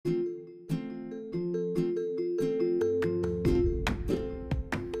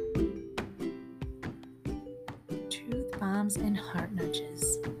bombs and heart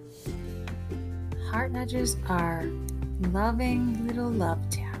nudges. Heart nudges are loving little love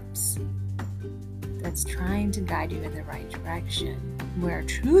taps that's trying to guide you in the right direction, where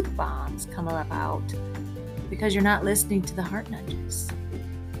truth bombs come about because you're not listening to the heart nudges.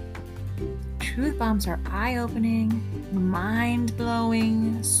 Truth bombs are eye-opening,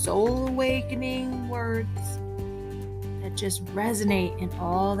 mind-blowing, soul-awakening words that just resonate in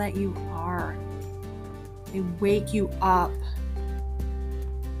all that you are. They wake you up.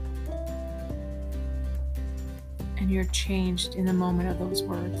 And you're changed in the moment of those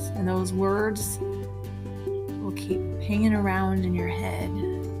words. And those words will keep pinging around in your head,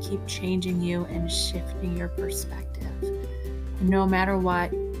 keep changing you and shifting your perspective. And no matter what,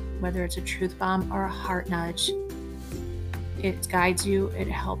 whether it's a truth bomb or a heart nudge, it guides you, it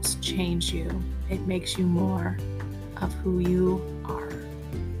helps change you, it makes you more of who you are.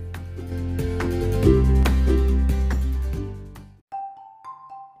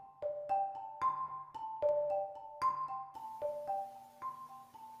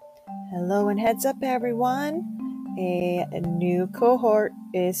 Hello and heads up everyone. A new cohort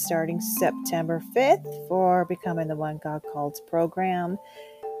is starting September 5th for Becoming the One God Called program.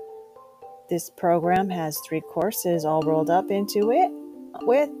 This program has 3 courses all rolled up into it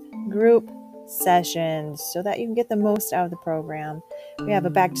with group sessions so that you can get the most out of the program. We have a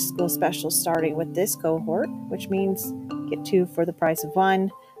back to school special starting with this cohort, which means get 2 for the price of 1.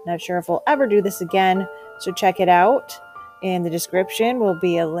 Not sure if we'll ever do this again, so check it out. In the description will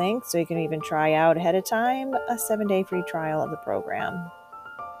be a link so you can even try out ahead of time a 7-day free trial of the program,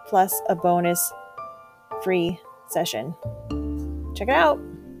 plus a bonus free session. Check it out.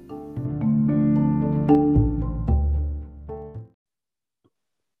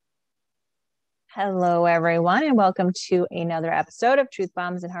 Hello, everyone, and welcome to another episode of Truth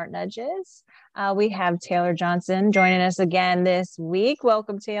Bombs and Heart Nudges. We have Taylor Johnson joining us again this week.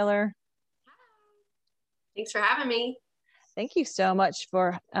 Welcome, Taylor. Thanks for having me. Thank you so much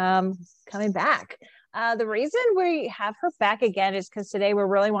for coming back. The reason we have her back again is because today we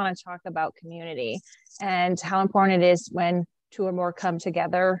really want to talk about community and how important it is when 2 or more come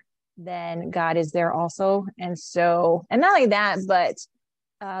together, then God is there also. And not only that, but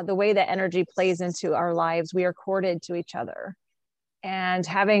the way that energy plays into our lives, we are corded to each other. And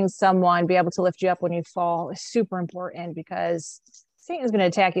having someone be able to lift you up when you fall is super important, because Satan's going to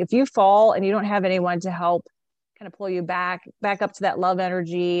attack you. If you fall and you don't have anyone to help kind of pull you back up to that love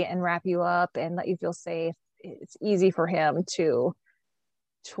energy and wrap you up and let you feel safe, it's easy for him to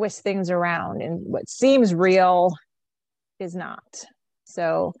twist things around, and what seems real is not.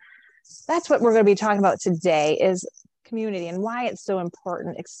 So that's what we're going to be talking about today, is community and why it's so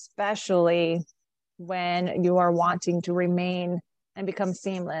important, especially when you are wanting to remain and become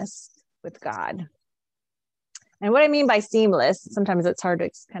seamless with God. And what I mean by seamless, sometimes it's hard to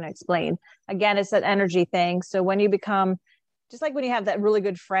kind of explain. Again, it's that energy thing. So when you become, just like when you have that really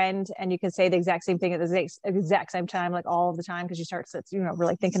good friend and you can say the exact same thing at the exact same time, like all of the time, because you start,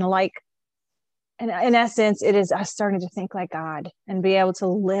 really thinking alike. And in essence, it is us starting to think like God and be able to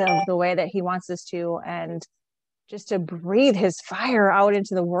live the way that he wants us to, and just to breathe his fire out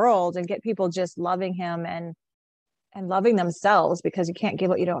into the world and get people just loving him and loving themselves, because you can't give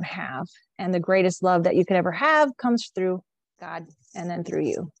what you don't have. And the greatest love that you could ever have comes through God and then through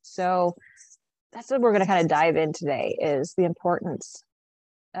you. So that's what we're going to kind of dive in today, is the importance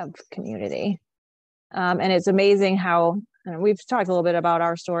of community. And it's amazing how, and we've talked a little bit about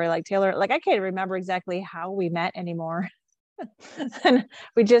our story, like Taylor, like I can't remember exactly how we met anymore. And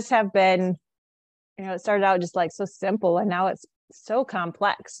we just have been, it started out just like so simple, and now it's so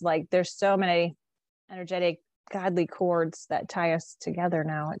complex. Like there's so many energetic, godly cords that tie us together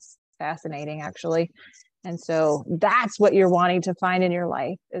now. It's fascinating, actually. And so that's what you're wanting to find in your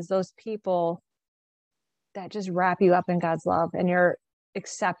life, is those people that just wrap you up in God's love, and you're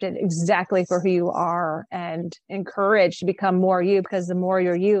accepted exactly for who you are and encouraged to become more you, because the more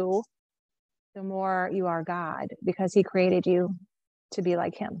you're you, the more you are God, because he created you to be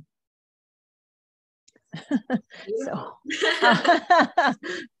like him. So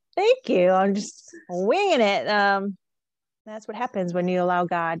thank you. I'm just winging it. That's what happens when you allow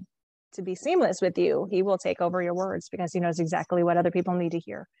God to be seamless with you. He will take over your words, because he knows exactly what other people need to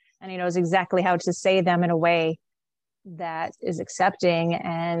hear, and he knows exactly how to say them in a way that is accepting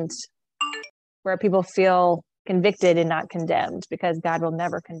and where people feel convicted and not condemned, because God will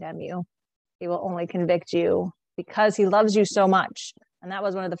never condemn you. He will only convict you because he loves you so much. And that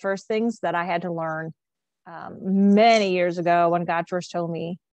was one of the first things that I had to learn many years ago, when God first told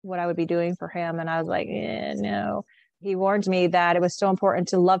me what I would be doing for him. And I was like, no. He warned me that it was so important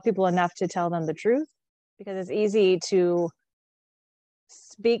to love people enough to tell them the truth, because it's easy to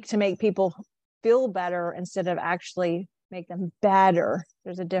speak to make people feel better instead of actually make them better.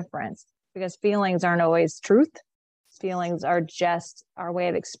 There's a difference, because feelings aren't always truth. Feelings are just our way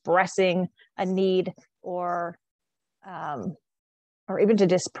of expressing a need, or even to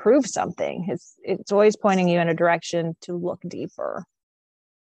disprove something. It's always pointing you in a direction to look deeper.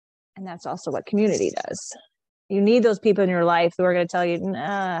 And that's also what community does. You need those people in your life who are going to tell you,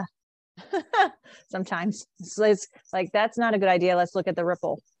 nah. Sometimes it's like, that's not a good idea. Let's look at the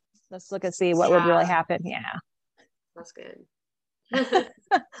ripple. Let's look and see what would really happen. Yeah. That's good.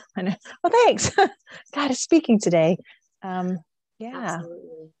 I know. Well, thanks. God is speaking today. Yeah.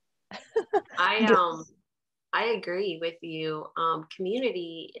 Absolutely. I agree with you.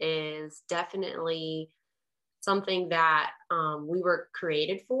 Community is definitely something that we were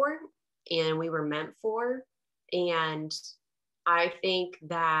created for and we were meant for. And I think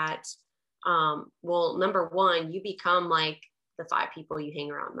that, well, number one, you become like the 5 people you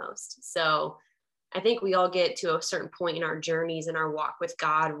hang around most. So I think we all get to a certain point in our journeys and our walk with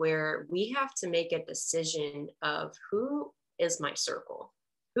God where we have to make a decision of who is my circle,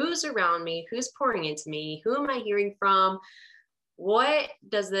 who's around me, who's pouring into me, who am I hearing from? What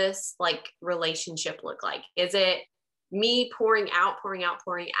does this like relationship look like? Is it me pouring out,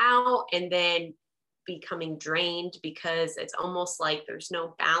 and then becoming drained because it's almost like there's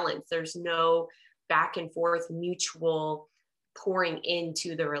no balance, there's no back and forth mutual pouring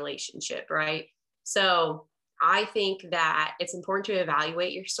into the relationship, right? So I think that it's important to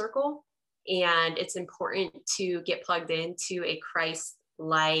evaluate your circle, and it's important to get plugged into a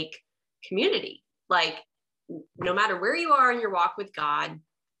Christ-like community. Like, no matter where you are in your walk with God,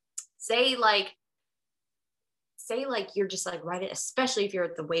 say you're just like right at, especially if you're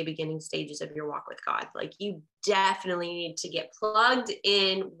at the way beginning stages of your walk with God, like you definitely need to get plugged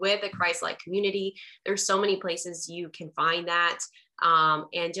in with a Christ-like community. There's so many places you can find that,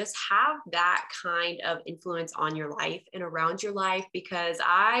 and just have that kind of influence on your life and around your life, because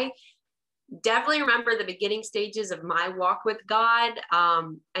I definitely remember the beginning stages of my walk with God,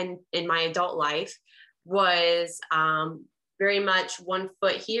 and in my adult life was very much one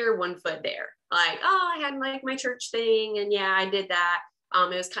foot here, one foot there. Like, oh, I had like my church thing, and yeah, I did that.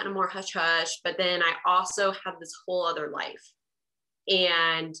 It was kind of more hush hush, but then I also had this whole other life.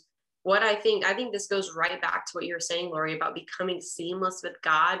 And what I think this goes right back to what you were saying, Lori, about becoming seamless with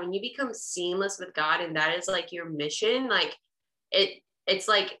God. When you become seamless with God, and that is like your mission, like it's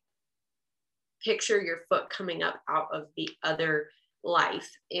like, picture your foot coming up out of the other life,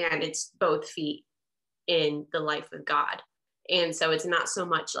 and it's both feet in the life with God. And so it's not so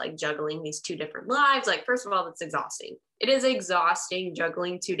much like juggling these 2 different lives. Like, first of all, it's exhausting. It is exhausting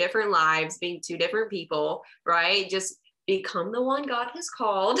juggling 2 different lives, being 2 different people, right? Just become the one God has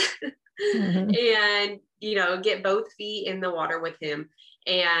called and, get both feet in the water with him.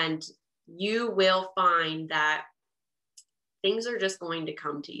 And you will find that things are just going to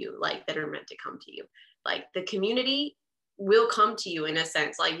come to you, like, that are meant to come to you. Like, the community will come to you in a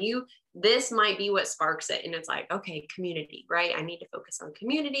sense. Like, this might be what sparks it. And it's like, okay, community, right? I need to focus on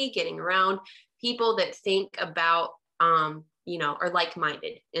community, getting around people that think about, are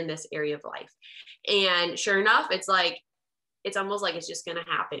like-minded in this area of life. And sure enough, it's almost like it's just going to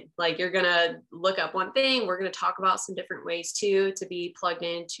happen. Like, you're going to look up one thing. We're going to talk about some different ways too, to be plugged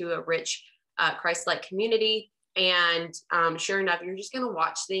into a rich Christ-like community. And sure enough, you're just going to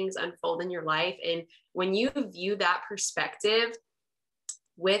watch things unfold in your life. And when you view that perspective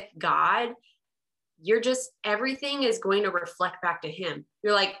with God, everything is going to reflect back to him.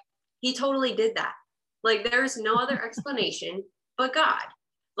 You're like, he totally did that. Like, there's no other explanation but God.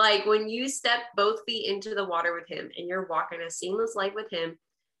 Like, when you step both feet into the water with him and you're walking a seamless life with him,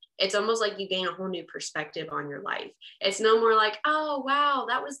 it's almost like you gain a whole new perspective on your life. It's no more like, oh, wow,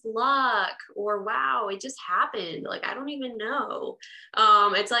 that was luck, or wow, it just happened. Like, I don't even know.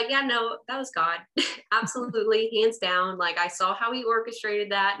 It's like, yeah, no, that was God. Absolutely. Hands down. Like, I saw how he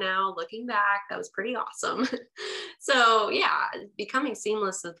orchestrated that now, looking back, that was pretty awesome. So yeah, becoming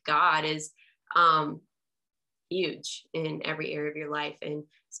seamless with God is huge in every area of your life, and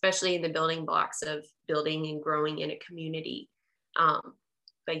especially in the building blocks of building and growing in a community.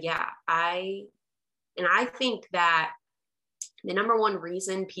 But yeah, I think that the number one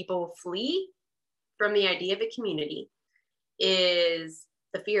reason people flee from the idea of a community is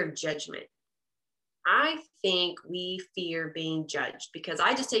the fear of judgment. I think we fear being judged, because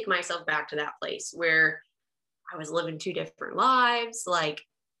I just take myself back to that place where I was living 2 different lives, like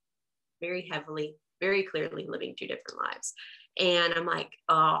very heavily, very clearly living 2 different lives. And I'm like,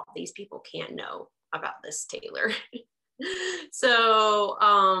 oh, these people can't know about this Taylor. So,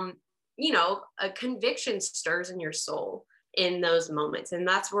 a conviction stirs in your soul. in those moments. And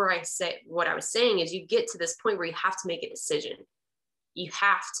that's where I say, what I was saying is, you get to this point where you have to make a decision. You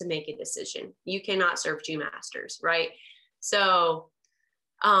have to make a decision. You cannot serve two masters, right? So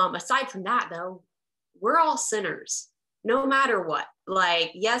aside from that though, we're all sinners, no matter what.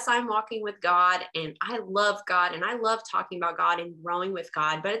 Like, yes, I'm walking with God and I love God and I love talking about God and growing with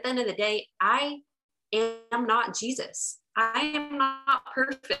God. But at the end of the day, I am not Jesus. I am not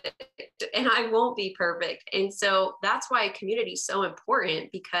perfect and I won't be perfect. And so that's why community is so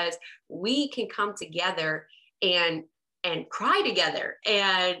important, because we can come together and cry together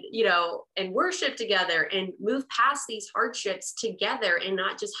and, you know, and worship together and move past these hardships together and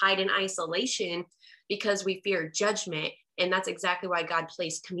not just hide in isolation because we fear judgment. And that's exactly why God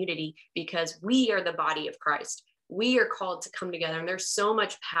placed community, because we are the body of Christ. We are called to come together. And there's so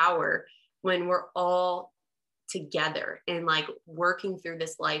much power when we're all together and like working through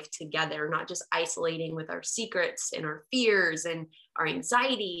this life together, not just isolating with our secrets and our fears and our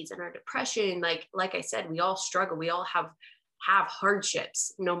anxieties and our depression. Like I said, we all struggle. We all have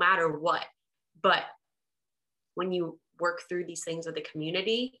hardships no matter what. But when you work through these things with the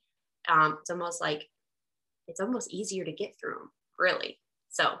community, it's almost easier to get through them, really.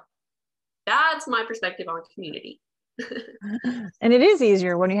 So that's my perspective on community. And it is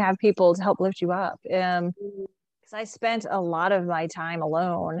easier when you have people to help lift you up. Because I spent a lot of my time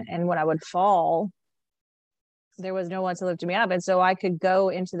alone, and when I would fall, there was no one to lift me up. And so I could go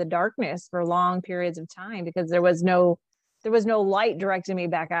into the darkness for long periods of time because there was no light directing me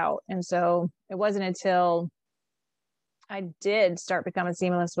back out. And so it wasn't until I did start becoming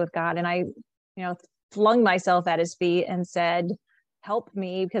seamless with God and I, flung myself at his feet and said, help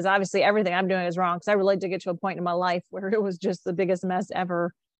me, because obviously everything I'm doing is wrong. Because I really did get to a point in my life where it was just the biggest mess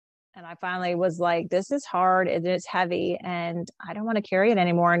ever. And I finally was like, this is hard and it's heavy and I don't want to carry it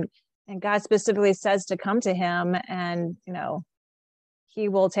anymore. And God specifically says to come to him and, he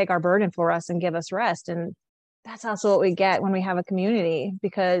will take our burden for us and give us rest. And that's also what we get when we have a community,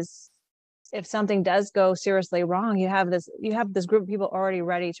 because if something does go seriously wrong, you have this group of people already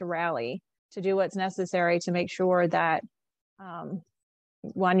ready to rally, to do what's necessary to make sure that,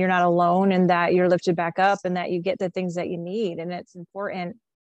 one, you're not alone and that you're lifted back up and that you get the things that you need. And it's important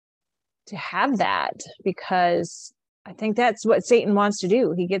to have that, because I think that's what Satan wants to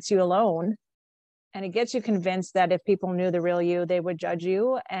do. He gets you alone and he gets you convinced that if people knew the real you, they would judge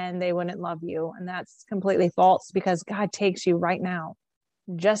you and they wouldn't love you. And that's completely false, because God takes you right now,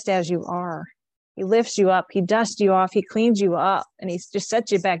 just as you are. He lifts you up, he dusts you off, he cleans you up, and he just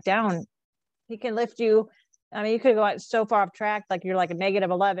sets you back down. He can lift you. I mean, you could go out so far off track, like you're like a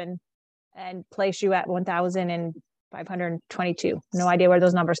 -11, and place you at 1,522. No idea where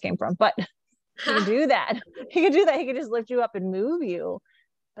those numbers came from, but he can do that. He can do that. He can just lift you up and move you.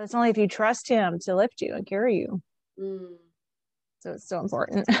 But it's only if you trust him to lift you and carry you. So it's so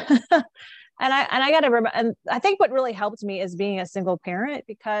important. And I got to remember, and I think what really helped me is being a single parent,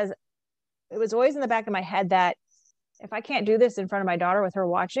 because it was always in the back of my head that if I can't do this in front of my daughter with her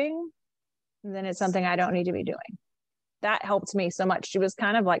watching, then it's something I don't need to be doing. That helped me so much. She was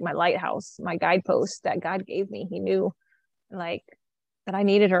kind of like my lighthouse, my guidepost that God gave me. He knew like that I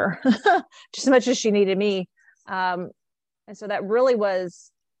needed her just as much as she needed me. And so that really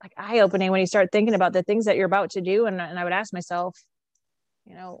was like eye-opening when you start thinking about the things that you're about to do. And I would ask myself,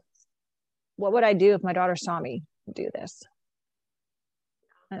 what would I do if my daughter saw me do this?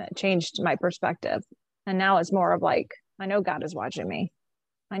 And it changed my perspective. And now it's more of like, I know God is watching me.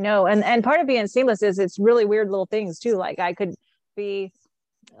 I know. And part of being seamless is it's really weird little things too. Like I could be,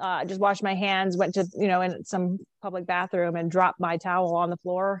 just wash my hands, went to, in some public bathroom and dropped my towel on the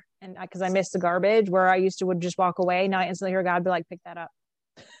floor. And cause I missed the garbage, where I used to would just walk away. Now I instantly hear God be like, pick that up,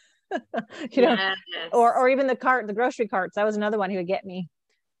 Yes. or even the grocery carts. That was another one who would get me.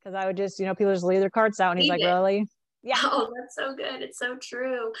 Cause I would just, people just leave their carts out and he's like, really? Yeah. Oh, that's so good. It's so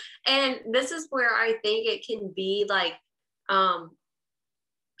true. And this is where I think it can be like,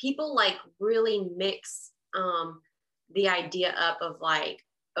 people like really mix the idea up of like,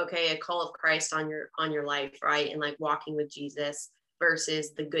 okay, a call of Christ on your life, right? And like walking with Jesus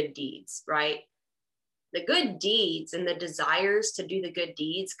versus the good deeds, right? The good deeds and the desires to do the good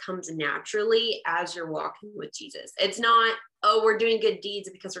deeds comes naturally as you're walking with Jesus. It's not, oh, we're doing good deeds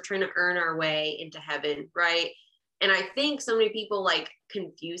because we're trying to earn our way into heaven, right? And I think so many people like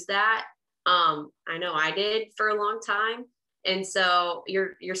confuse that. I know I did for a long time. And so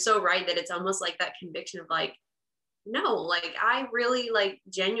you're so right that it's almost like that conviction of like, no, like I really like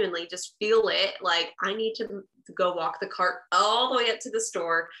genuinely just feel it. Like I need to go walk the cart all the way up to the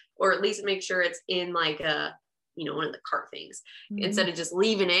store, or at least make sure it's in like a, one of the cart things, instead of just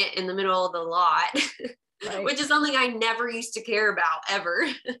leaving it in the middle of the lot. Right. Which is something I never used to care about ever.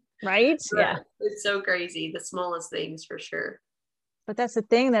 Right. Yeah. It's so crazy. The smallest things for sure. But that's the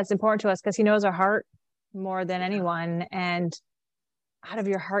thing that's important to us, because he knows our heart more than anyone. And out of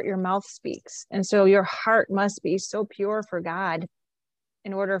your heart, your mouth speaks. And so your heart must be so pure for God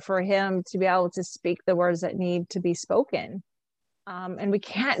in order for him to be able to speak the words that need to be spoken. And we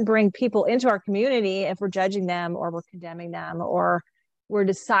can't bring people into our community if we're judging them or we're condemning them or we're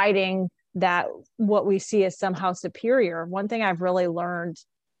deciding that what we see is somehow superior. One thing I've really learned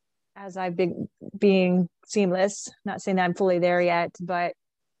as I've been being seamless, not saying that I'm fully there yet, but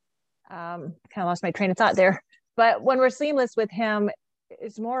kind of lost my train of thought there. But when we're seamless with him,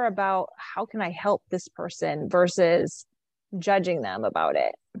 it's more about how can I help this person versus judging them about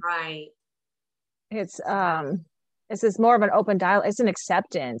it. Right. It's just more of an open dialogue. It's an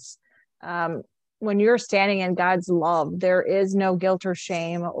acceptance. When you're standing in God's love, there is no guilt or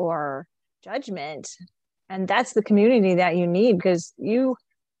shame or judgment. And that's the community that you need, because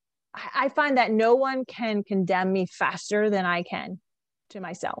I find that no one can condemn me faster than I can to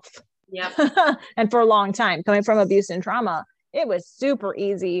myself. Yep. And for a long time, coming from abuse and trauma, it was super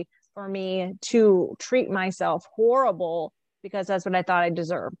easy for me to treat myself horrible because that's what I thought I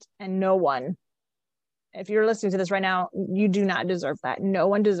deserved. And no one, if you're listening to this right now, you do not deserve that. No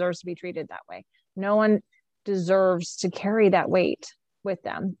one deserves to be treated that way. No one deserves to carry that weight with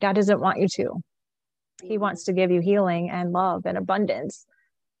them. God doesn't want you to. He wants to give you healing and love and abundance.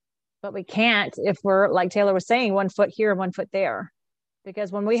 But we can't if we're, like Taylor was saying, 1 foot here, 1 foot there.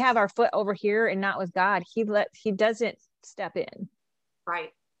 Because when we have our foot over here and not with God, he doesn't step in. Right.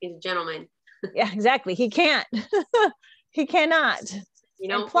 He's a gentleman. Yeah, exactly. He can't. He cannot. You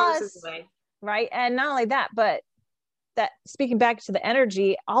know, plus, right. And not only that, but that, speaking back to the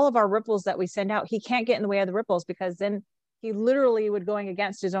energy, all of our ripples that we send out, he can't get in the way of the ripples, because then he literally would going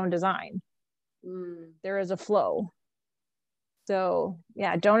against his own design. There is a flow. So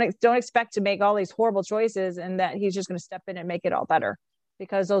yeah, don't expect to make all these horrible choices and that he's just going to step in and make it all better,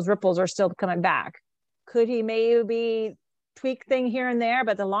 because those ripples are still coming back. Could he maybe tweak thing here and there,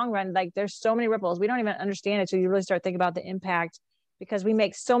 but the long run, like, there's so many ripples. We don't even understand it until you really start thinking about the impact, because we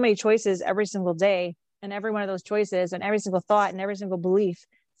make so many choices every single day, and every one of those choices and every single thought and every single belief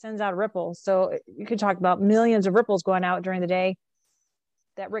sends out ripples. So you could talk about millions of ripples going out during the day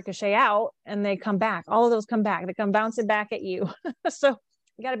that ricochet out, and they come back. All of those come back. They come bouncing back at you. So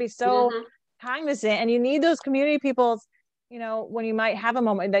you got to be so cognizant, and you need those community people, you know, when you might have a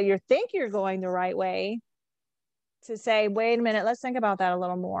moment that you think you're going the right way, to say, wait a minute, let's think about that a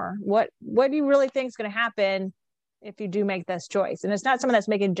little more. What do you really think is going to happen if you do make this choice? And it's not someone that's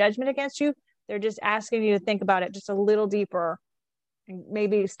making judgment against you. They're just asking you to think about it just a little deeper and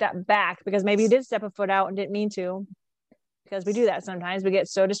maybe step back, because maybe you did step a foot out and didn't mean to. Because we do that sometimes. We get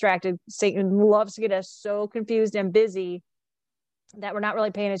so distracted. Satan loves to get us so confused and busy that we're not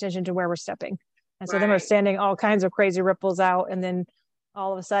really paying attention to where we're stepping. And so then we're sending all kinds of crazy ripples out, and then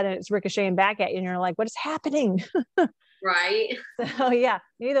all of a sudden it's ricocheting back at you, and you're like, what is happening? Right. So yeah,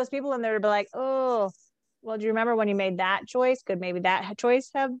 you need those people in there to be like, oh, well, do you remember when you made that choice? Could maybe that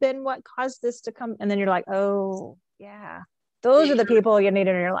choice have been what caused this to come? And then you're like, oh yeah, those are the people you need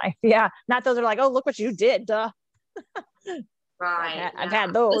in your life. Yeah. Not those are like, oh, look what you did. Duh. Right. I've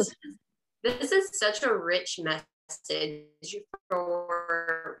had those. This is such a rich message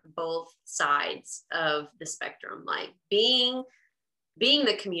for both sides of the spectrum, like being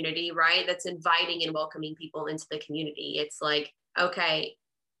the community, right? That's inviting and welcoming people into the community. It's like, okay,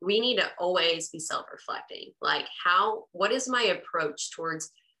 we need to always be self-reflecting. Like, what is my approach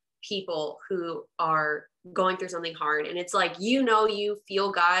towards people who are going through something hard? And it's like, you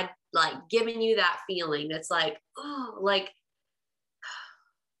feel God like giving you that feeling that's like, oh, like,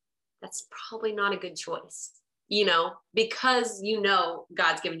 that's probably not a good choice, because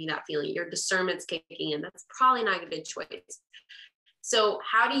God's giving you that feeling, your discernment's kicking in. That's probably not a good choice. So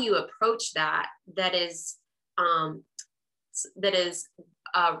how do you approach that is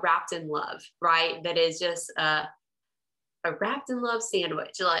wrapped in love, right? That is just a wrapped in love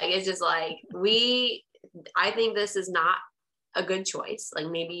sandwich. Like, it's just like, I think this is not a good choice.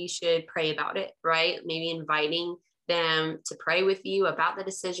 Like, maybe you should pray about it, right? Maybe inviting them to pray with you about the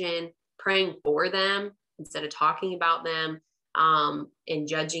decision, praying for them instead of talking about them, and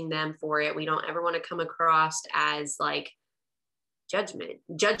judging them for it. We don't ever want to come across as like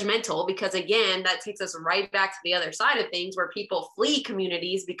judgmental, because again, that takes us right back to the other side of things, where people flee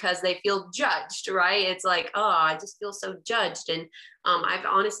communities because they feel judged, right? It's like, oh, I just feel so judged. And I've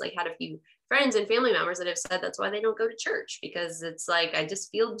honestly had a few friends and family members that have said that's why they don't go to church, because it's like, I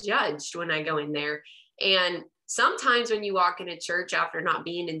just feel judged when I go in there. And sometimes when you walk into church after not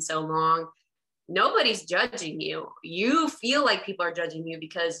being in so long, nobody's judging you. You feel like people are judging you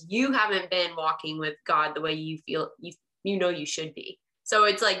because you haven't been walking with God the way you feel you know you should be. So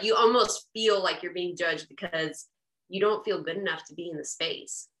it's like you almost feel like you're being judged because you don't feel good enough to be in the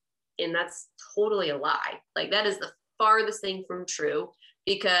space. And that's totally a lie. Like that is the farthest thing from true,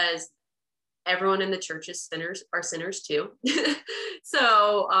 because everyone in the church is sinners too.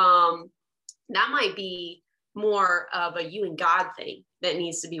 So that might be more of a you and God thing that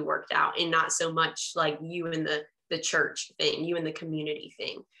needs to be worked out, and not so much like you and the church thing, you and the community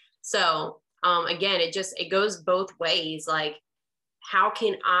thing. So again, it goes both ways. Like, how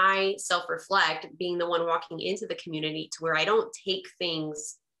can I self-reflect being the one walking into the community to where I don't take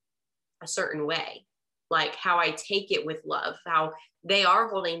things a certain way, like how I take it with love, how they are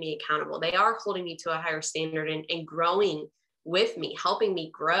holding me accountable. They are holding me to a higher standard and growing with me, helping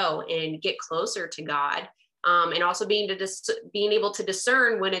me grow and get closer to God. And also being able to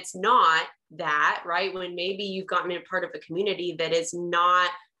discern when it's not that, right? When maybe you've gotten a part of a community that is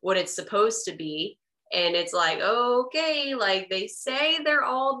not what it's supposed to be. And it's like, okay, like they say they're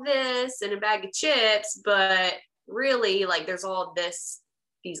all this and a bag of chips, but really like there's all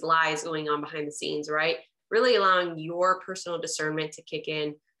these lies going on behind the scenes, right? Really allowing your personal discernment to kick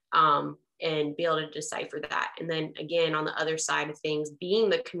in and be able to decipher that. And then again, on the other side of things, being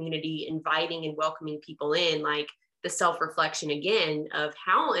the community, inviting and welcoming people in, like the self-reflection again of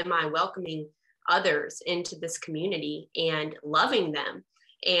how am I welcoming others into this community and loving them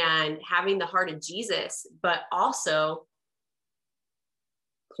and having the heart of Jesus, but also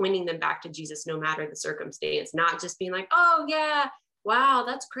pointing them back to Jesus no matter the circumstance, not just being like, oh yeah, wow,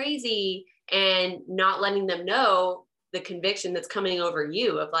 that's crazy, and not letting them know the conviction that's coming over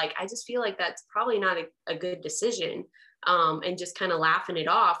you of like, I just feel like that's probably not a good decision, and just kind of laughing it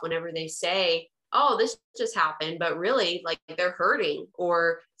off whenever they say, oh, this just happened, but really like they're hurting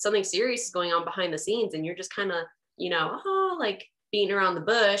or something serious is going on behind the scenes, and you're just kind of, like beating around the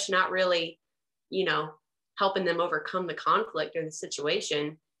bush, not really, helping them overcome the conflict or the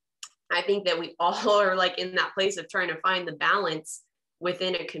situation. I think that we all are like in that place of trying to find the balance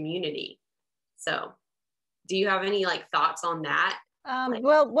within a community. So do you have any like thoughts on that?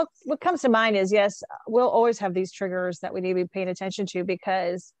 Well, what comes to mind is, yes, we'll always have these triggers that we need to be paying attention to,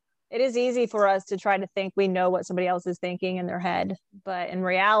 because it is easy for us to try to think we know what somebody else is thinking in their head. But in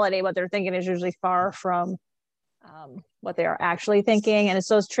reality, what they're thinking is usually far from what they are actually thinking. And it's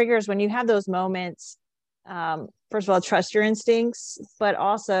those triggers when you have those moments. First of all, trust your instincts, but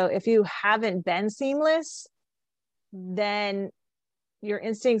also if you haven't been seamless, then your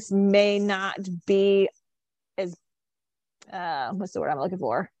instincts may not be as what's the word I'm looking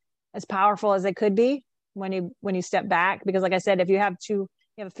for, as powerful as they could be when you step back. Because like I said, if you have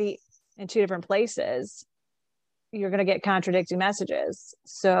feet in two different places, you're going to get contradicting messages.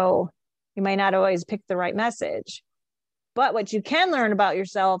 So you may not always pick the right message. But what you can learn about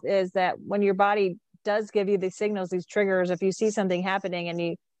yourself is that when your body does give you these signals, these triggers, if you see something happening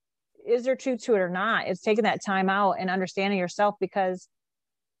and is there truth to it or not, it's taking that time out and understanding yourself. Because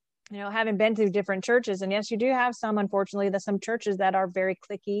having been through different churches, and yes, you do have some, unfortunately, there's some churches that are very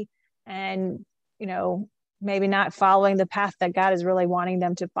cliquey and maybe not following the path that God is really wanting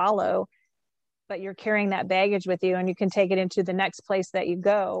them to follow, but you're carrying that baggage with you and you can take it into the next place that you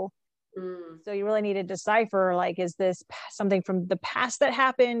go. So you really need to decipher, like, is this something from the past that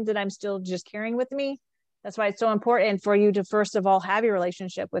happened that I'm still just carrying with me? That's why it's so important for you to, first of all, have your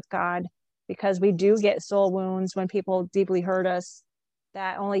relationship with God, because we do get soul wounds when people deeply hurt us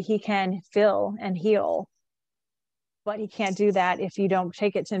that only He can fill and heal. But He can't do that if you don't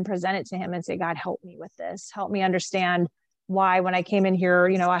take it and present it to Him and say, God, help me with this. Help me understand why when I came in here,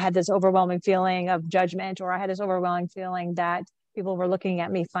 I had this overwhelming feeling of judgment, or I had this overwhelming feeling that people were looking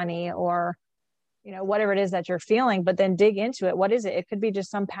at me funny, or, whatever it is that you're feeling. But then dig into it. What is it? It could be just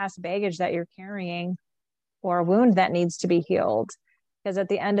some past baggage that you're carrying, or a wound that needs to be healed. Because at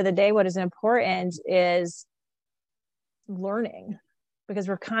the end of the day, what is important is learning, because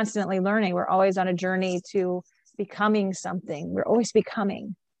we're constantly learning. We're always on a journey to becoming something. We're always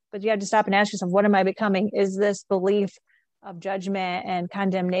becoming, but you have to stop and ask yourself, what am I becoming? Is this belief of judgment and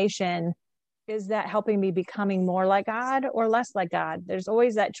condemnation, is that helping me becoming more like God or less like God? There's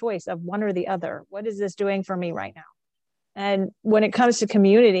always that choice of one or the other. What is this doing for me right now? And when it comes to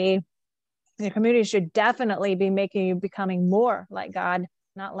community, the community should definitely be making you becoming more like God,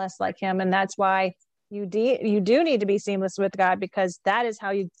 not less like Him. And that's why you do need to be seamless with God, because that is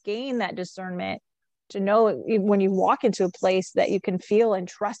how you gain that discernment to know when you walk into a place that you can feel and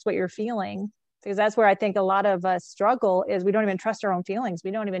trust what you're feeling. Because that's where I think a lot of us struggle, is we don't even trust our own feelings.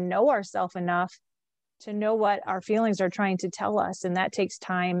 We don't even know ourselves enough to know what our feelings are trying to tell us. And that takes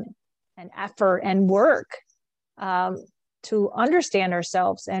time and effort and work to understand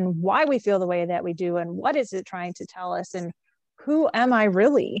ourselves and why we feel the way that we do, and what is it trying to tell us, and who am I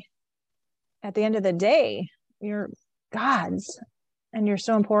really? At the end of the day, you're God's, and you're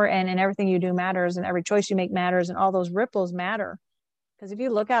so important, and everything you do matters, and every choice you make matters, and all those ripples matter. Because if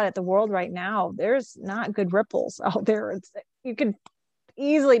you look out at the world right now, there's not good ripples out there. You could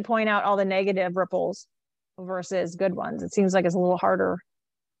easily point out all the negative ripples versus good ones. It seems like it's a little harder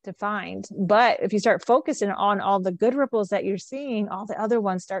to find. But if you start focusing on all the good ripples that you're seeing, all the other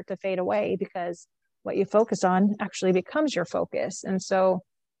ones start to fade away, because what you focus on actually becomes your focus. And so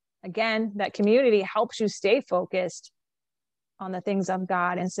again, that community helps you stay focused on the things of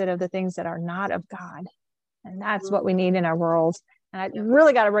God instead of the things that are not of God. And that's what we need in our world. And I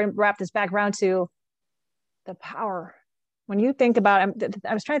really got to wrap this back around to the power. When you think about it,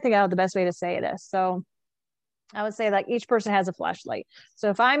 I was trying to think out the best way to say this. So I would say, like, each person has a flashlight. So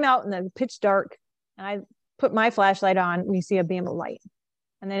if I'm out in the pitch dark and I put my flashlight on, we see a beam of light.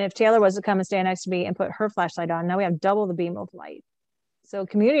 And then if Taylor was to come and stand next to me and put her flashlight on, now we have double the beam of light. So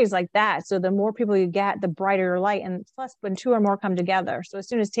community is like that. So the more people you get, the brighter your light. And plus, when two or more come together. So as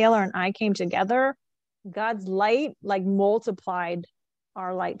soon as Taylor and I came together, God's light like multiplied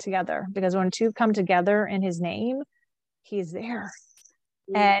our light together, because when two come together in his name, he's there.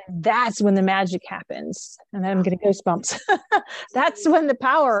 And that's when the magic happens. And then I'm getting goosebumps. That's when the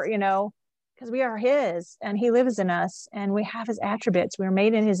power, because we are his and he lives in us and we have his attributes. We were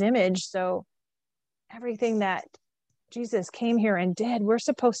made in his image. So everything that Jesus came here and did, we're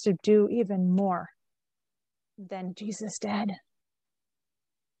supposed to do even more than Jesus did. And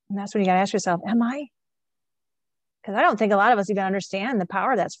that's when you got to ask yourself, am I? Because I don't think a lot of us even understand the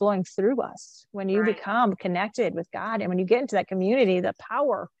power that's flowing through us when you become connected with God. And when you get into that community, the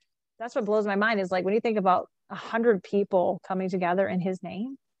power, that's what blows my mind, is like when you think about 100 people coming together in his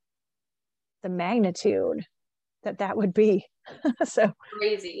name, the magnitude that would be. So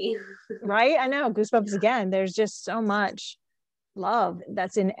crazy. Right? I know, goosebumps again. There's just so much love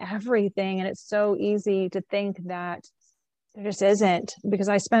that's in everything. And it's so easy to think that there just isn't, because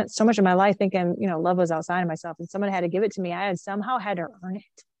I spent so much of my life thinking, love was outside of myself and someone had to give it to me. I had somehow had to earn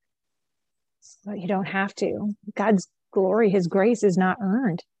it. But you don't have to. God's glory, his grace is not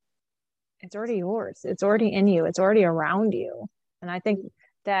earned. It's already yours. It's already in you. It's already around you. And I think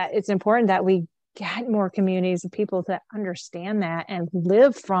that it's important that we get more communities of people that understand that and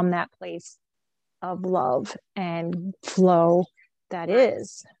live from that place of love and flow that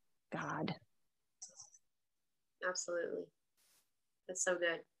is God. Absolutely. That's so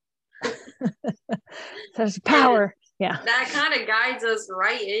good. There's power. Yeah. That kind of guides us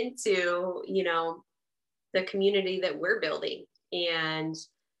right into, the community that we're building and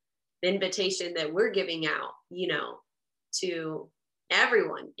the invitation that we're giving out, to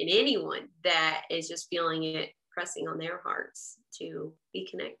everyone and anyone that is just feeling it pressing on their hearts to be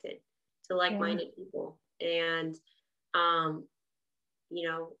connected to like-minded people. And,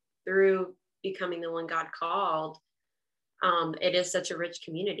 through becoming the one God called, it is such a rich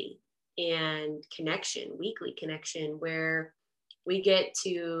community and connection, weekly connection, where we get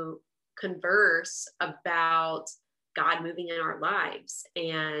to converse about God moving in our lives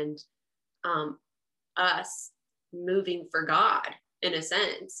and us moving for God in a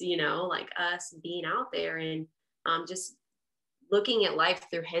sense, like us being out there and just looking at life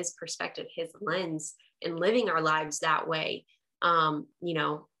through his perspective, his lens, and living our lives that way.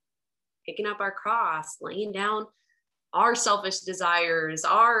 Picking up our cross, laying down our selfish desires,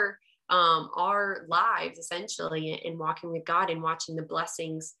 our lives essentially, and walking with God and watching the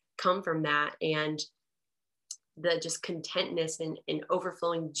blessings come from that, and the just contentness and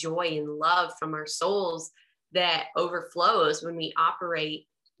overflowing joy and love from our souls that overflows when we operate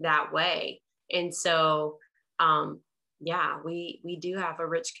that way. And so, we do have a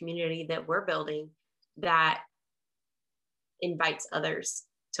rich community that we're building that invites others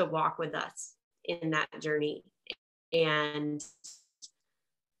to walk with us in that journey and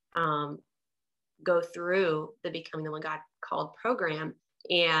go through the Becoming the One God Called program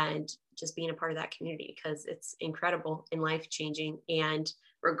and just being a part of that community, because it's incredible and life-changing. And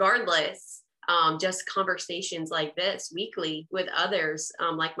regardless, just conversations like this weekly with others,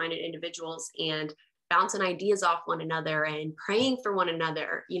 like-minded individuals, and bouncing ideas off one another and praying for one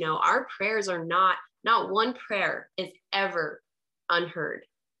another. Our prayers are not one prayer is ever unheard,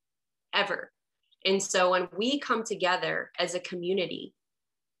 ever. And so when we come together as a community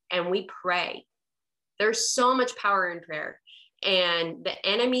and we pray, there's so much power in prayer. And the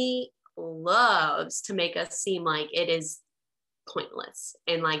enemy loves to make us seem like it is pointless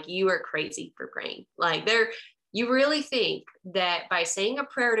and like you are crazy for praying. Like you really think that by saying a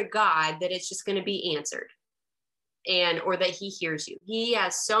prayer to God that it's just going to be answered, or that he hears you? He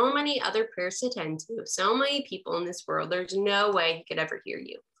has so many other prayers to attend to, so many people in this world. There's no way he could ever hear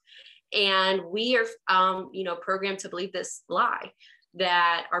you. And we are, programmed to believe this lie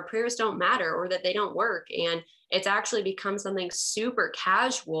that our prayers don't matter or that they don't work. And it's actually become something super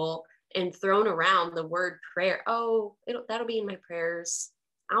casual and thrown around, the word prayer. Oh, that'll be in my prayers.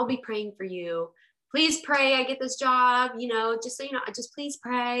 I'll be praying for you. Please pray I get this job, just so you know, just please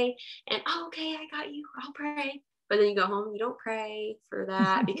pray. And okay, I got you, I'll pray. But then you go home, you don't pray for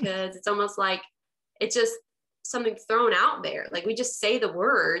that because it's almost like it's just something thrown out there. Like we just say the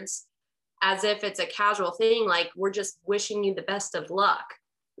words as if it's a casual thing. Like we're just wishing you the best of luck.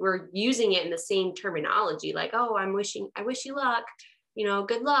 We're using it in the same terminology. Like, oh, I wish you luck,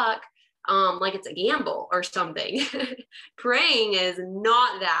 good luck. Like it's a gamble or something. Praying is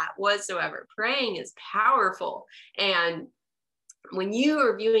not that whatsoever. Praying is powerful. And when you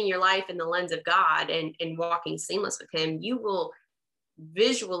are viewing your life in the lens of God and walking seamless with him, you will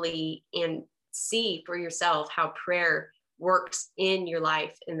visually and see for yourself how prayer works in your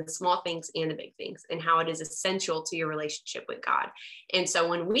life, in the small things and the big things, and how it is essential to your relationship with God. And so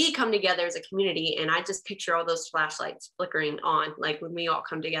when we come together as a community, and I just picture all those flashlights flickering on, like when we all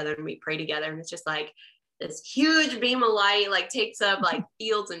come together and we pray together, and it's just like this huge beam of light, like takes up like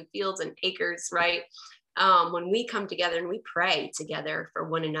fields and acres, right? When we come together and we pray together for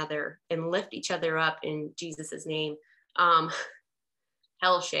one another and lift each other up in Jesus's name,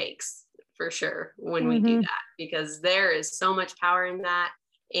 hell shakes for sure when we do that, because there is so much power in that.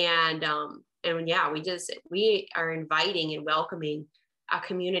 And yeah, we are inviting and welcoming a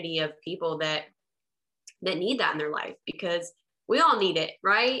community of people that need that in their life, because we all need it,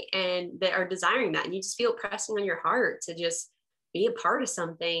 right? And that are desiring that. And you just feel pressing on your heart to just be a part of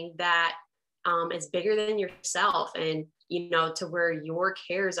something that is bigger than yourself, and to where your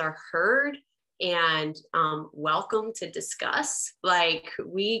cares are heard and welcome to discuss. Like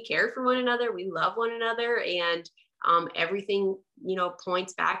we care for one another, we love one another, and everything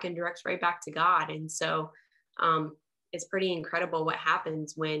points back and directs right back to God. And so it's pretty incredible what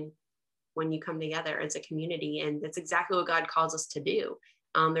happens when you come together as a community, and that's exactly what God calls us to do.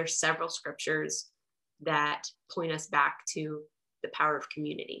 There's several scriptures that point us back to the power of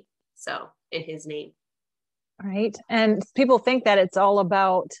community. So in his name. Right. And people think that it's all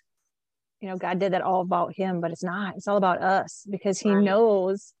about, God did that all about him, but it's not. It's all about us, because he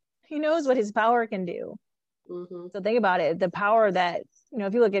knows what his power can do. Mm-hmm. So think about it. The power that,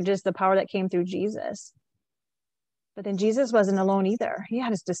 if you look at just the power that came through Jesus, but then Jesus wasn't alone either. He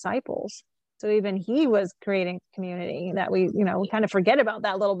had his disciples. So even he was creating community that we kind of forget about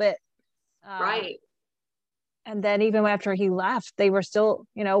that a little bit. Right. And then even after he left, they were still,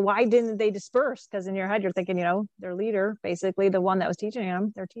 why didn't they disperse? Because in your head, you're thinking, their leader, basically the one that was teaching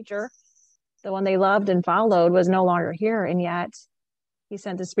them, their teacher, the one they loved and followed, was no longer here. And yet he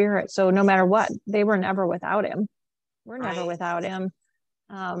sent the Spirit. So no matter what, they were never without him. We're never without him.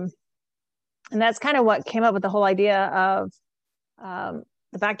 And that's kind of what came up with the whole idea of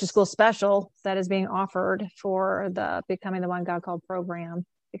the back to school special that is being offered for the Becoming the One God Called program.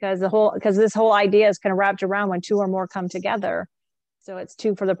 Because this whole idea is kind of wrapped around when two or more come together. So it's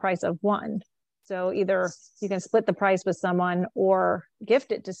two for the price of one. So either you can split the price with someone or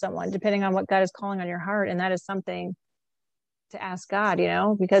gift it to someone, depending on what God is calling on your heart. And that is something to ask God,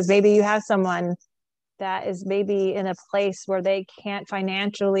 because maybe you have someone that is maybe in a place where they can't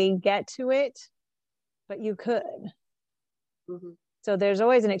financially get to it, but you could. Mm-hmm. So there's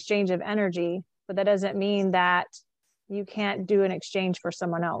always an exchange of energy, but that doesn't mean that you can't do an exchange for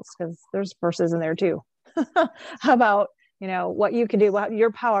someone else, because there's verses in there too about, what you can do, what your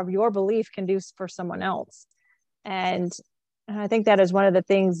power of your belief can do for someone else. And I think that is one of the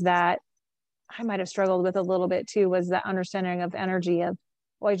things that I might have struggled with a little bit too, was that understanding of energy, of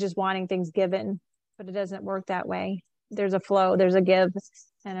always just wanting things given, but it doesn't work that way. There's a flow, there's a give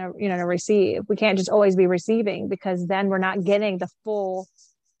and a receive. We can't just always be receiving, because then we're not getting the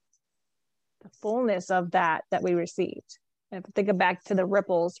fullness of that we received. And think back to the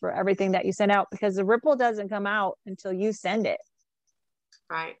ripples for everything that you send out, because the ripple doesn't come out until you send it.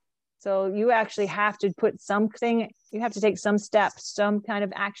 Right. So you actually have to you have to take some steps, some kind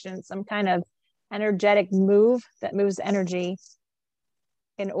of action, some kind of energetic move that moves energy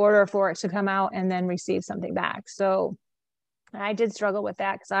in order for it to come out and then receive something back. So I did struggle with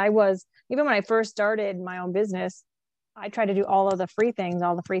that, because even when I first started my own business, I tried to do all of the free things,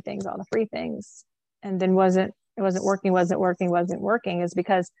 and then it wasn't working, is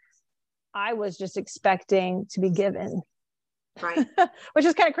because I was just expecting to be given. Right. Which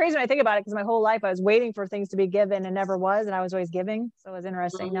is kind of crazy when I think about it, because my whole life I was waiting for things to be given and never was, and I was always giving. So it was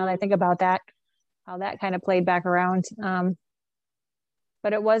interesting. Now that I think about that, how that kind of played back around.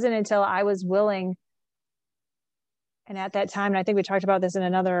 But it wasn't until I was willing, and at that time, and I think we talked about this in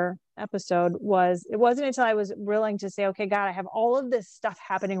another episode, it wasn't until I was willing to say, okay, God, I have all of this stuff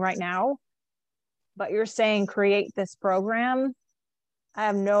happening right now, but you're saying create this program. I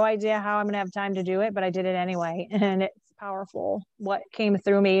have no idea how I'm going to have time to do it, but I did it anyway. And it's powerful what came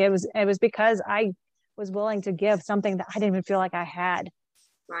through me. It was because I was willing to give something that I didn't even feel like I had.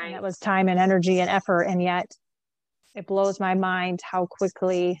 Right. And that was time and energy and effort. And yet it blows my mind how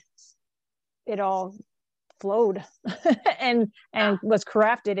quickly it all flowed and was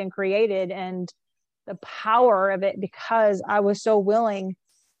crafted and created, and the power of it, because I was so willing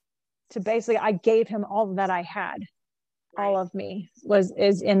to basically, I gave him all that I had. Right. All of me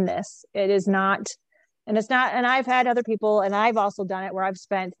is in this. It is not, and it's not, and I've had other people, and I've also done it where I've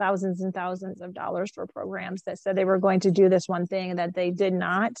spent thousands and thousands of dollars for programs that said they were going to do this one thing that they did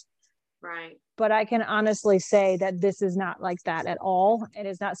not. Right. But I can honestly say that this is not like that at all. It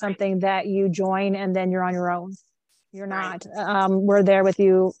is not something that you join and then you're on your own. You're not. We're there with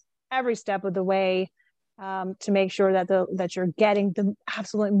you every step of the way, to make sure that you're getting the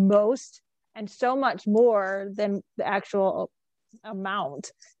absolute most, and so much more than the actual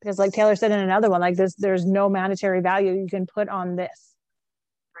amount. Because like Taylor said in another one, like there's no monetary value you can put on this.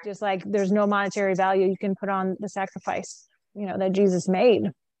 Right. Just like there's no monetary value you can put on the sacrifice, that Jesus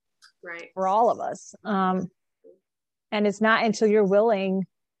made. Right. For all of us. And it's not until you're willing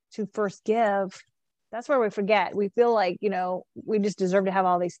to first give, that's where we forget. We feel like, we just deserve to have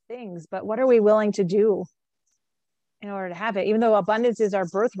all these things, but what are we willing to do in order to have it? Even though abundance is our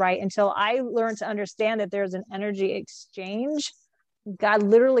birthright, until I learned to understand that there's an energy exchange, God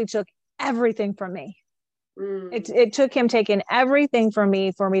literally took everything from me. It took him taking everything from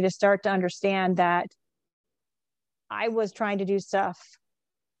me for me to start to understand that I was trying to do stuff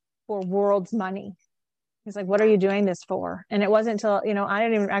for world's money. He's like, what are you doing this for? And it wasn't until, I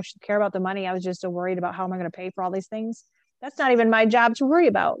didn't even actually care about the money. I was just so worried about how am I going to pay for all these things. That's not even my job to worry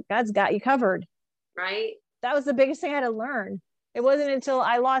about. God's got you covered. Right. That was the biggest thing I had to learn. It wasn't until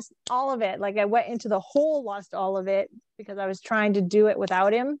I lost all of it. Like I went into the hole, lost all of it because I was trying to do it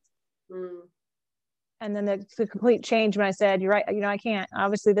without him. And then the complete change when I said, you're right. I can't,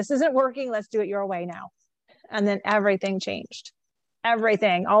 obviously this isn't working. Let's do it your way now. And then everything changed.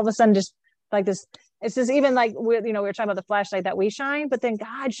 Everything all of a sudden, just like this, it's just even like we were talking about the flashlight that we shine, but then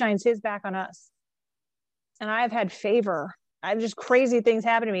God shines his back on us. And I've had favor. I've just crazy things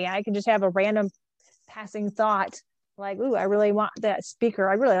happen to me. I can just have a random passing thought like, ooh, I really want that speaker.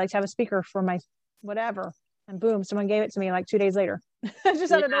 I really like to have a speaker for my whatever. And boom, someone gave it to me like 2 days later,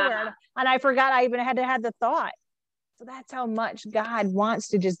 just out of nowhere. And I forgot I even had to have the thought. So that's how much God wants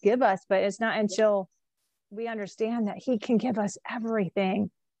to just give us. But it's not until we understand that he can give us everything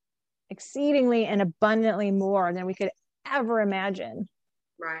exceedingly and abundantly more than we could ever imagine.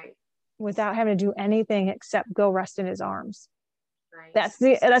 Right. Without having to do anything except go rest in his arms. Right.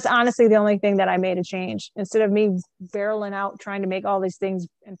 That's honestly the only thing that I made a change. Instead of me barreling out, trying to make all these things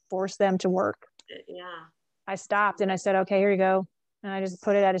and force them to work. Yeah. I stopped and I said, okay, here you go. And I just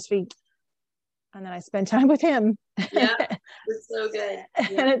put it at his feet. And then I spent time with him. Yeah. It's so good.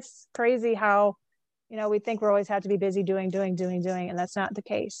 Yeah. And it's crazy how, we think we always have to be busy doing, and that's not the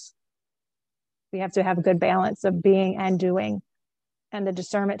case. We have to have a good balance of being and doing, and the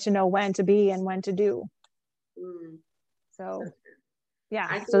discernment to know when to be and when to do. So, yeah.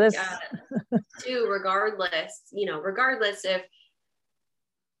 I think, so this too, regardless if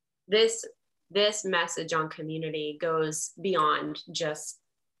this message on community goes beyond just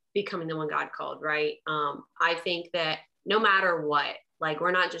becoming the one God called, right? I think that no matter what, like,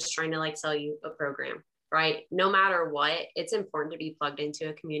 we're not just trying to like sell you a program, right? No matter what, it's important to be plugged into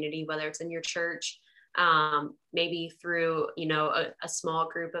a community, whether it's in your church, maybe through, a small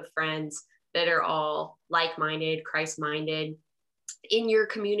group of friends that are all like-minded, Christ-minded in your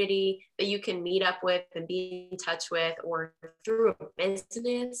community that you can meet up with and be in touch with, or through a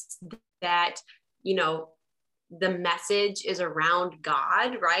business that, the message is around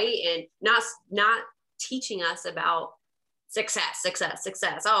God, right? And not teaching us about success.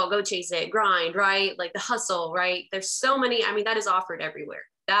 Oh, go chase it, grind, right? Like the hustle, right? There's so many, that is offered everywhere.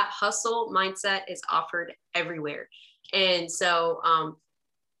 That hustle mindset is offered everywhere. And so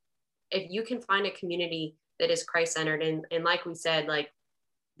if you can find a community that is Christ-centered, and like we said, like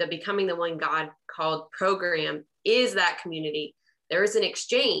the Becoming the One God Called program is that community. There is an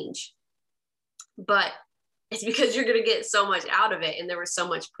exchange, but it's because you're going to get so much out of it. And there was so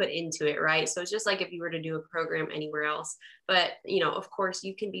much put into it. Right. So it's just like if you were to do a program anywhere else, but of course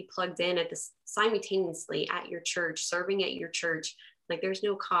you can be plugged in at this simultaneously at your church, serving at your church. Like there's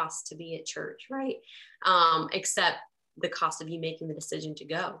no cost to be at church. Right. Except the cost of you making the decision to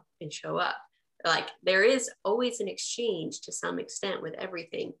go and show up. Like there is always an exchange to some extent with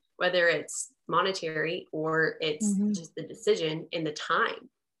everything, whether it's monetary or it's just the decision and the time,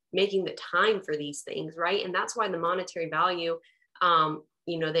 making the time for these things. Right. And that's why the monetary value,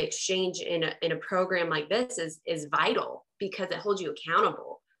 the exchange in a program like this is vital, because it holds you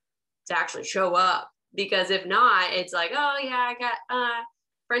accountable to actually show up. Because if not, it's like, oh yeah, I got a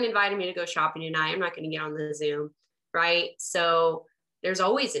friend invited me to go shopping tonight. I'm not going to get on the Zoom. Right. So there's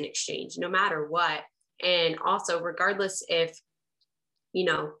always an exchange no matter what. And also, regardless if,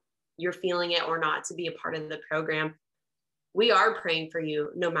 you're feeling it or not to be a part of the program, we are praying for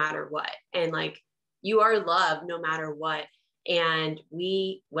you no matter what. And like, you are loved no matter what. And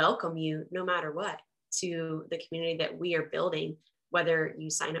we welcome you no matter what to the community that we are building, whether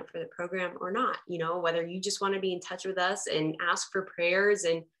you sign up for the program or not, whether you just want to be in touch with us and ask for prayers,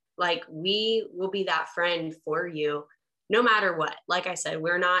 and like, we will be that friend for you no matter what. Like I said,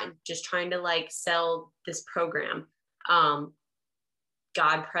 we're not just trying to like sell this program.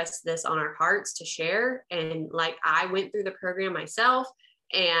 God pressed this on our hearts to share. And like, I went through the program myself,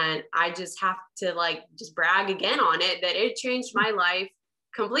 and I just have to like, just brag again on it, that it changed my life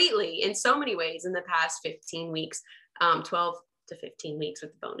completely in so many ways in the past 15 weeks, 12 to 15 weeks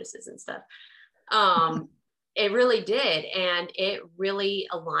with the bonuses and stuff. It really did. And it really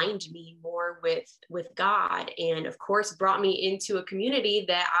aligned me more with God. And of course, brought me into a community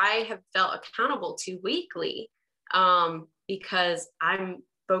that I have felt accountable to weekly, because I'm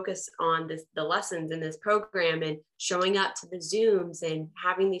focused on the lessons in this program and showing up to the Zooms and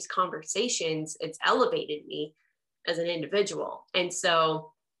having these conversations. It's elevated me as an individual. And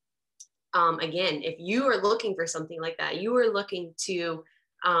so, again, if you are looking for something like that, you are looking to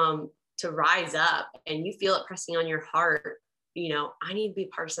rise up, and you feel it pressing on your heart, I need to be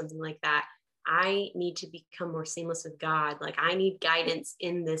part of something like that. I need to become more seamless with God. Like, I need guidance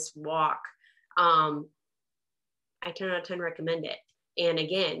in this walk. I 10 out of 10 recommend it. And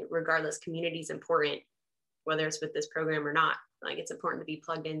again, regardless, community is important, whether it's with this program or not. Like, it's important to be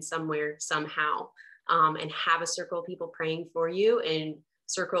plugged in somewhere, somehow, and have a circle of people praying for you, and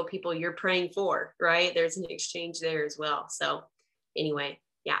circle of people you're praying for, right? There's an exchange there as well. So anyway,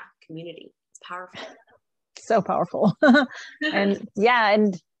 yeah, community, it's powerful. So powerful. and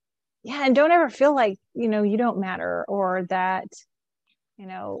don't ever feel like, you don't matter, or that,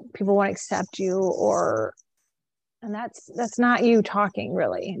 people won't accept you, and that's not you talking,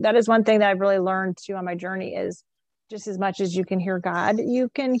 really. That is one thing that I've really learned too on my journey, is just as much as you can hear God, you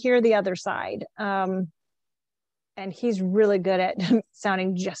can hear the other side. And he's really good at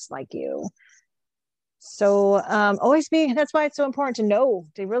sounding just like you. So that's why it's so important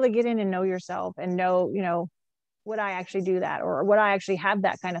to really get in and know yourself, and know, would I actually do that? Or would I actually have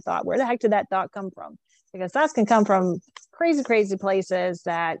that kind of thought? Where the heck did that thought come from? Because thoughts can come from crazy, crazy places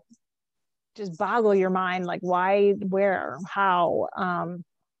that just boggle your mind. Like, why, where, how?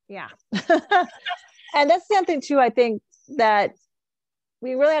 Yeah. And that's something too, I think, that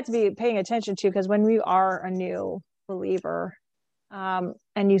we really have to be paying attention to, because when we are a new believer,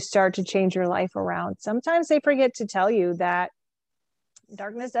 and you start to change your life around, sometimes they forget to tell you that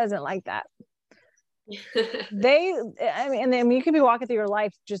darkness doesn't like that. And then you could be walking through your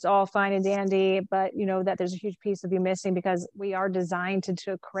life just all fine and dandy, but that there's a huge piece of you missing, because we are designed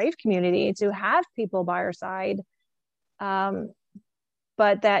to crave community, to have people by our side.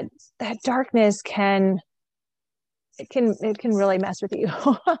 But that darkness can really mess with you.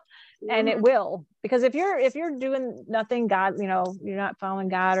 And it will, because if you're doing nothing, God, you're not following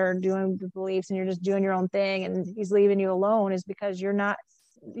God or doing the beliefs, and you're just doing your own thing, and he's leaving you alone, is because you're not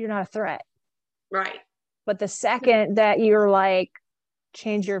a threat. Right. But the second that you're like,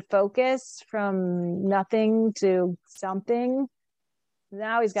 change your focus from nothing to something,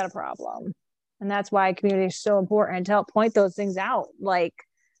 now he's got a problem. And that's why community is so important, to help point those things out. Like,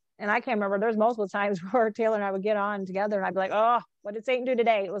 and I can't remember, there's multiple times where Taylor and I would get on together, and I'd be like, oh, what did Satan do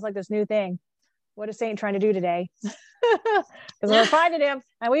today? It was like this new thing. What is Satan trying to do today? Because we're fighting him.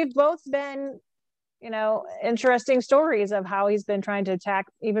 And we've both been, interesting stories of how he's been trying to attack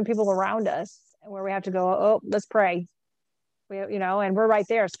even people around us, where we have to go, oh, let's pray. And we're right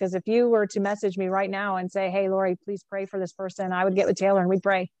there. Because if you were to message me right now and say, hey, Lori, please pray for this person, I would get with Taylor and we'd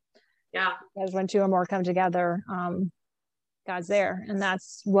pray. Yeah. Because when two or more come together, God's there. And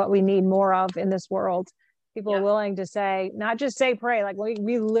that's what we need more of in this world. People are willing to say, not just say pray, like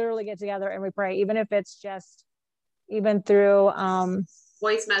we literally get together and we pray, even if it's just even through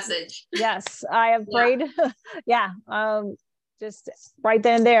voice message. Yes, I have prayed. Just right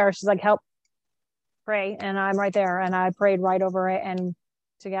then and there. She's like, help pray. And I'm right there. And I prayed right over it. And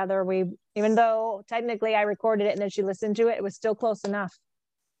together even though technically I recorded it and then she listened to it, it was still close enough.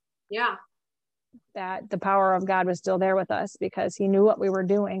 Yeah. That the power of God was still there with us because he knew what we were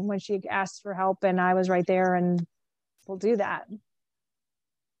doing when she asked for help, and I was right there, and we'll do that.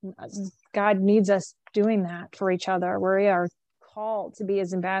 God needs us doing that for each other. We are called to be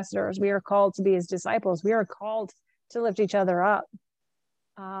his ambassadors. We are called to be his disciples. We are called to lift each other up.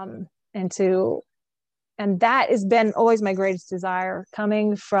 And that has been always my greatest desire,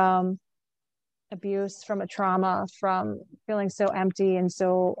 coming from abuse, from a trauma, from feeling so empty and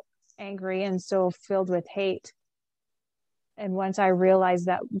so angry and so filled with hate. And once I realized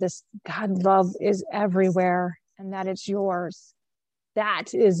that this God love is everywhere and that it's yours,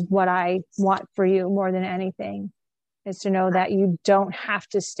 that is what I want for you more than anything, is to know that you don't have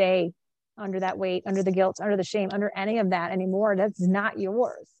to stay under that weight, under the guilt, under the shame, under any of that anymore. That's not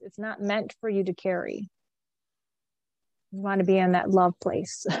yours. It's not meant for you to carry. You want to be in that love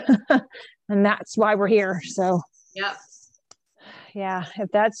place. And that's why we're here. So, yep. Yeah, if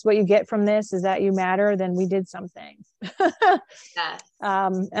that's what you get from this, is that you matter, then we did something. Yes.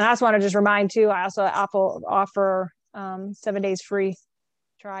 And I also want to just remind too, I also offer 7 days free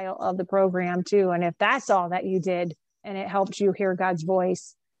trial of the program too. And if that's all that you did and it helped you hear God's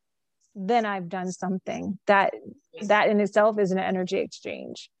voice, then I've done something. That in itself is an energy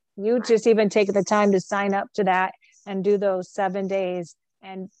exchange. You just even take the time to sign up to that and do those 7 days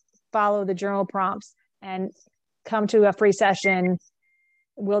and follow the journal prompts and come to a free session.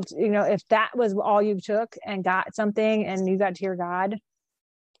 If that was all you took and got something and you got to hear God,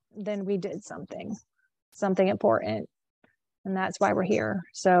 then we did something important. And that's why we're here.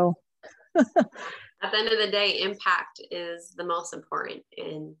 So at the end of the day, impact is the most important.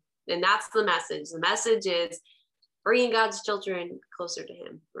 And that's the message. The message is bringing God's children closer to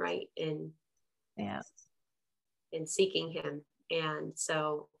him, right? And seeking him. And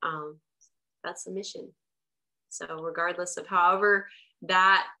so that's the mission. So regardless of however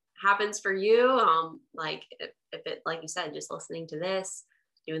that happens for you, like if it, like you said, just listening to this,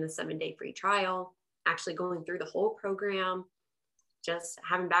 doing the 7-day free trial, actually going through the whole program, just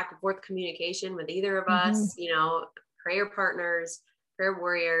having back and forth communication with either of us, prayer partners, prayer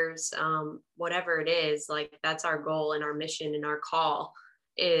warriors, whatever it is, like that's our goal and our mission and our call,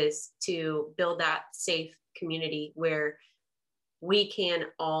 is to build that safe community where we can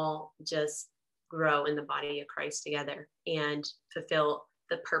all just grow in the body of Christ together and fulfill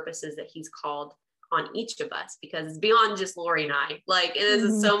the purposes that he's called on each of us, because it's beyond just Lori and I. Like, it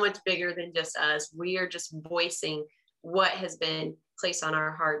is so much bigger than just us. We are just voicing what has been placed on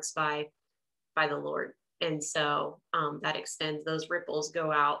our hearts by the Lord. And so that extends, those ripples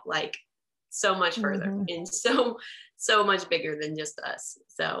go out like so much further and so much bigger than just us.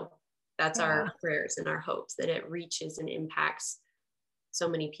 So that's our prayers and our hopes, that it reaches and impacts so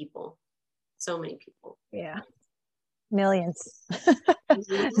many people. Yeah. Millions. This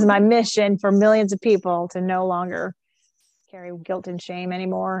is my mission, for millions of people to no longer carry guilt and shame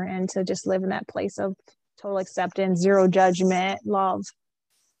anymore, and to just live in that place of total acceptance, zero judgment, love.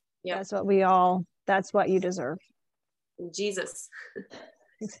 Yep. That's what you deserve. Jesus.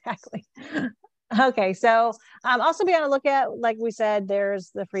 Exactly. Okay. So also be on the lookout. Like we said, there's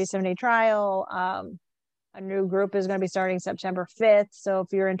the free 7-day trial. A new group is going to be starting September 5th. So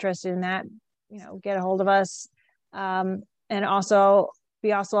if you're interested in that, get a hold of us. And also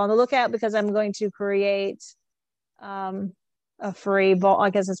be on the lookout, because I'm going to create a free vault. I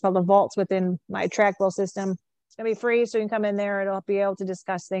guess it's called the vaults within my trackable system. It's going to be free. So you can come in there. It'll be able to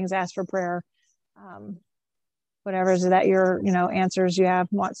discuss things, ask for prayer, whatever is that your, answers you have,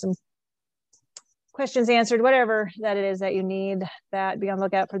 want some questions answered, whatever that it is that you need. That, be on the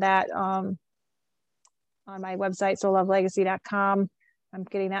lookout for that on my website, soullovelegacy.com. I'm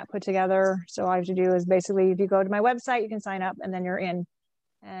getting that put together. So all you have to do is basically, if you go to my website, you can sign up and then you're in,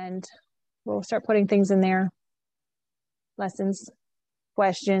 and we'll start putting things in there. Lessons,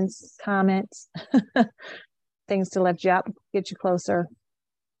 questions, comments, things to lift you up, get you closer.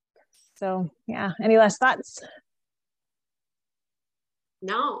 So yeah. Any last thoughts?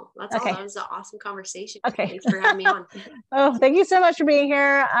 No, that's all. That was an awesome conversation. Okay. Thanks for having me on. Oh, thank you so much for being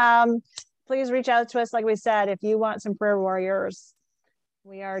here. Please reach out to us. Like we said, if you want some prayer warriors,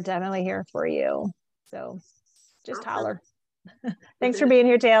 we are definitely here for you. So just holler. Thanks for being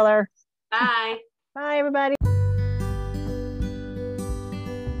here, Taylor. Bye. Bye, everybody.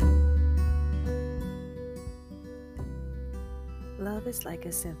 Love is like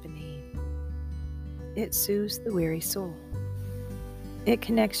a symphony. It soothes the weary soul. It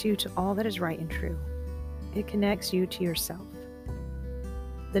connects you to all that is right and true. It connects you to yourself.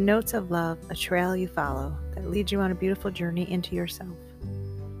 The notes of love, a trail you follow that leads you on a beautiful journey into yourself.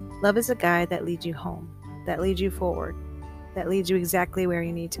 Love is a guide that leads you home, that leads you forward, that leads you exactly where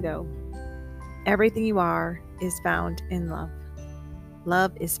you need to go. Everything you are is found in love.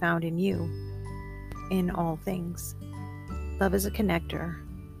 Love is found in you, in all things. Love is a connector,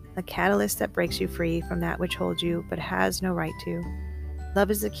 a catalyst that breaks you free from that which holds you but has no right to. Love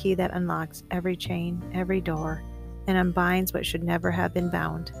is the key that unlocks every chain, every door, and unbinds what should never have been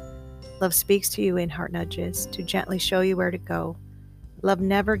bound. Love speaks to you in heart nudges to gently show you where to go. Love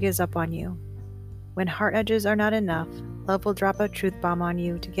never gives up on you. When heart nudges are not enough, love will drop a truth bomb on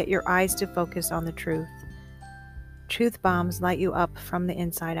you to get your eyes to focus on the truth. Truth bombs light you up from the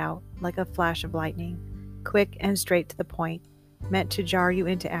inside out, like a flash of lightning, quick and straight to the point, meant to jar you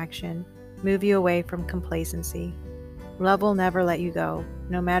into action, move you away from complacency. Love will never let you go,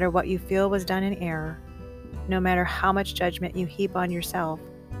 no matter what you feel was done in error. No matter how much judgment you heap on yourself,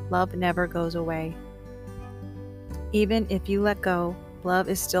 love never goes away. Even if you let go, love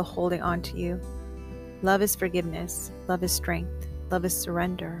is still holding on to you. Love is forgiveness. Love is strength. Love is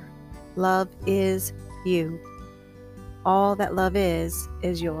surrender. Love is you. All that love is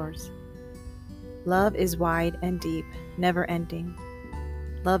yours. Love is wide and deep, never ending.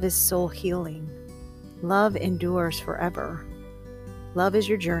 Love is soul healing. Love endures forever. Love is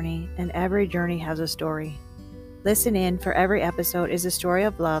your journey, and every journey has a story. Listen in, for every episode is a story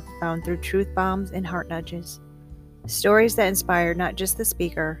of love found through truth bombs and heart nudges. Stories that inspire not just the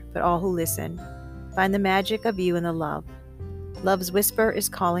speaker, but all who listen. Find the magic of you in the love. Love's whisper is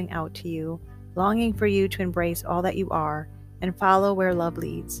calling out to you, longing for you to embrace all that you are and follow where love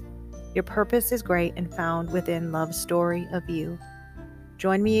leads. Your purpose is great and found within love's story of you.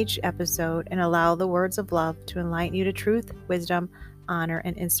 Join me each episode and allow the words of love to enlighten you to truth, wisdom, honor,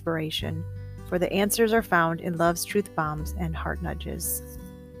 and inspiration. For the answers are found in love's truth bombs and heart nudges.